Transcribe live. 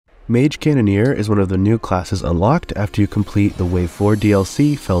Mage Cannoneer is one of the new classes unlocked after you complete the Wave 4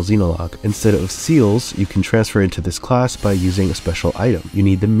 DLC Fell xenologue. Instead of seals, you can transfer into this class by using a special item. You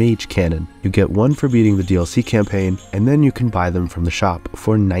need the Mage Cannon. You get one for beating the DLC campaign, and then you can buy them from the shop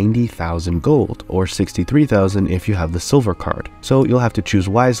for 90,000 gold, or 63,000 if you have the silver card. So you'll have to choose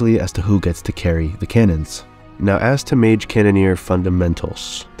wisely as to who gets to carry the cannons. Now, as to Mage Cannoneer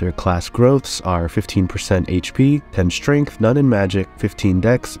fundamentals, their class growths are 15% HP, 10 strength, none in magic, 15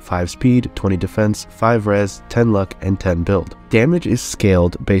 dex, 5 speed, 20 defense, 5 res, 10 luck, and 10 build. Damage is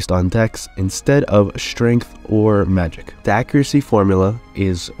scaled based on dex instead of strength or magic. The accuracy formula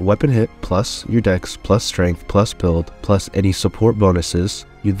is weapon hit plus your dex plus strength plus build plus any support bonuses.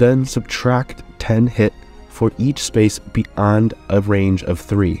 You then subtract 10 hit for each space beyond a range of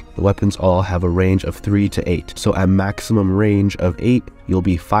 3. The weapons all have a range of 3 to 8. So at maximum range of 8, you'll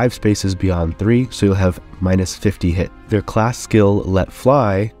be 5 spaces beyond 3, so you'll have minus 50 hit. Their class skill, Let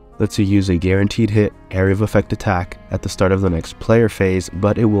Fly, lets you use a guaranteed hit area of effect attack at the start of the next player phase,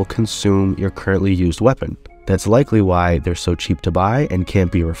 but it will consume your currently used weapon. That's likely why they're so cheap to buy and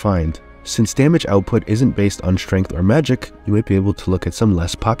can't be refined. Since damage output isn't based on strength or magic, you might be able to look at some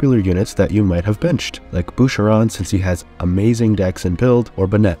less popular units that you might have benched, like Boucheron since he has amazing dex and build, or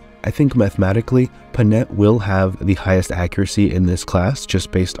Panette. I think mathematically, Panette will have the highest accuracy in this class just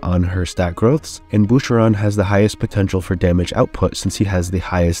based on her stat growths, and Boucheron has the highest potential for damage output since he has the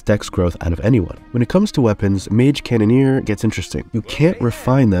highest dex growth out of anyone. When it comes to weapons, Mage Cannoneer gets interesting. You can't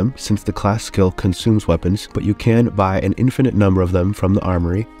refine them since the class skill consumes weapons, but you can buy an infinite number of them from the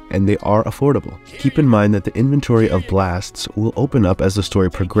armory, and they are affordable. Keep in mind that the inventory of blasts will open up as the story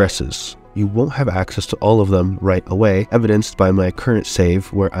progresses. You won't have access to all of them right away, evidenced by my current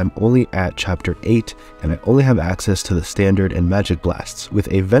save where I'm only at chapter 8 and I only have access to the standard and magic blasts, with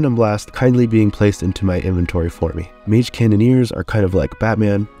a venom blast kindly being placed into my inventory for me. Mage Cannoneers are kind of like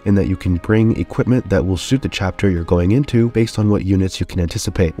Batman in that you can bring equipment that will suit the chapter you're going into based on what units you can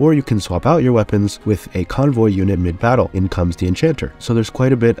anticipate, or you can swap out your weapons with a convoy unit mid-battle. In comes the enchanter. So there's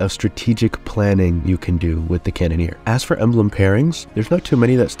quite a bit of strategic planning you can do with the Cannoneer. As for emblem pairings, there's not too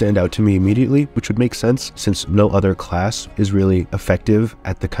many that stand out to me immediately, which would make sense since no other class is really effective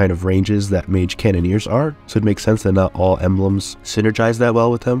at the kind of ranges that Mage Cannoneers are, so it makes sense that not all emblems synergize that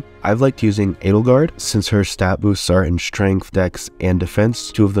well with them. I've liked using Edelgard since her stat boosts are in strength, dex, and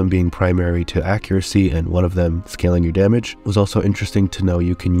defense, 2 of them being primary to accuracy and 1 of them scaling your damage. It was also interesting to know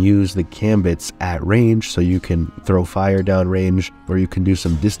you can use the gambits at range, so you can throw fire down range, or you can do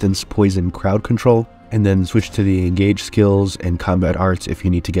some distance poison crowd control, and then switch to the engage skills and combat arts if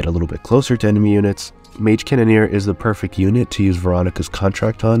you need to get a little bit closer to enemy units. Mage Cannoneer is the perfect unit to use Veronica's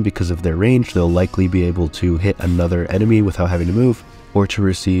contract on because of their range. They'll likely be able to hit another enemy without having to move, or to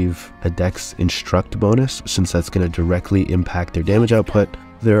receive a dex instruct bonus since that's going to directly impact their damage output.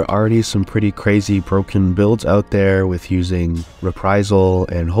 There are already some pretty crazy broken builds out there with using reprisal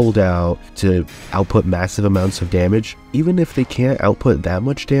and holdout to output massive amounts of damage. Even if they can't output that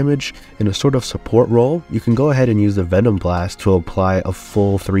much damage in a sort of support role, you can go ahead and use the Venom Blast to apply a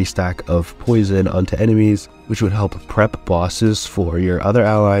full 3 stack of poison onto enemies, which would help prep bosses for your other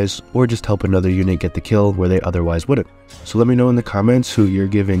allies, or just help another unit get the kill where they otherwise wouldn't. So let me know in the comments who you're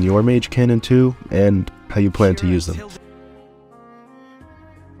giving your Mage Cannon to and how you plan to use them.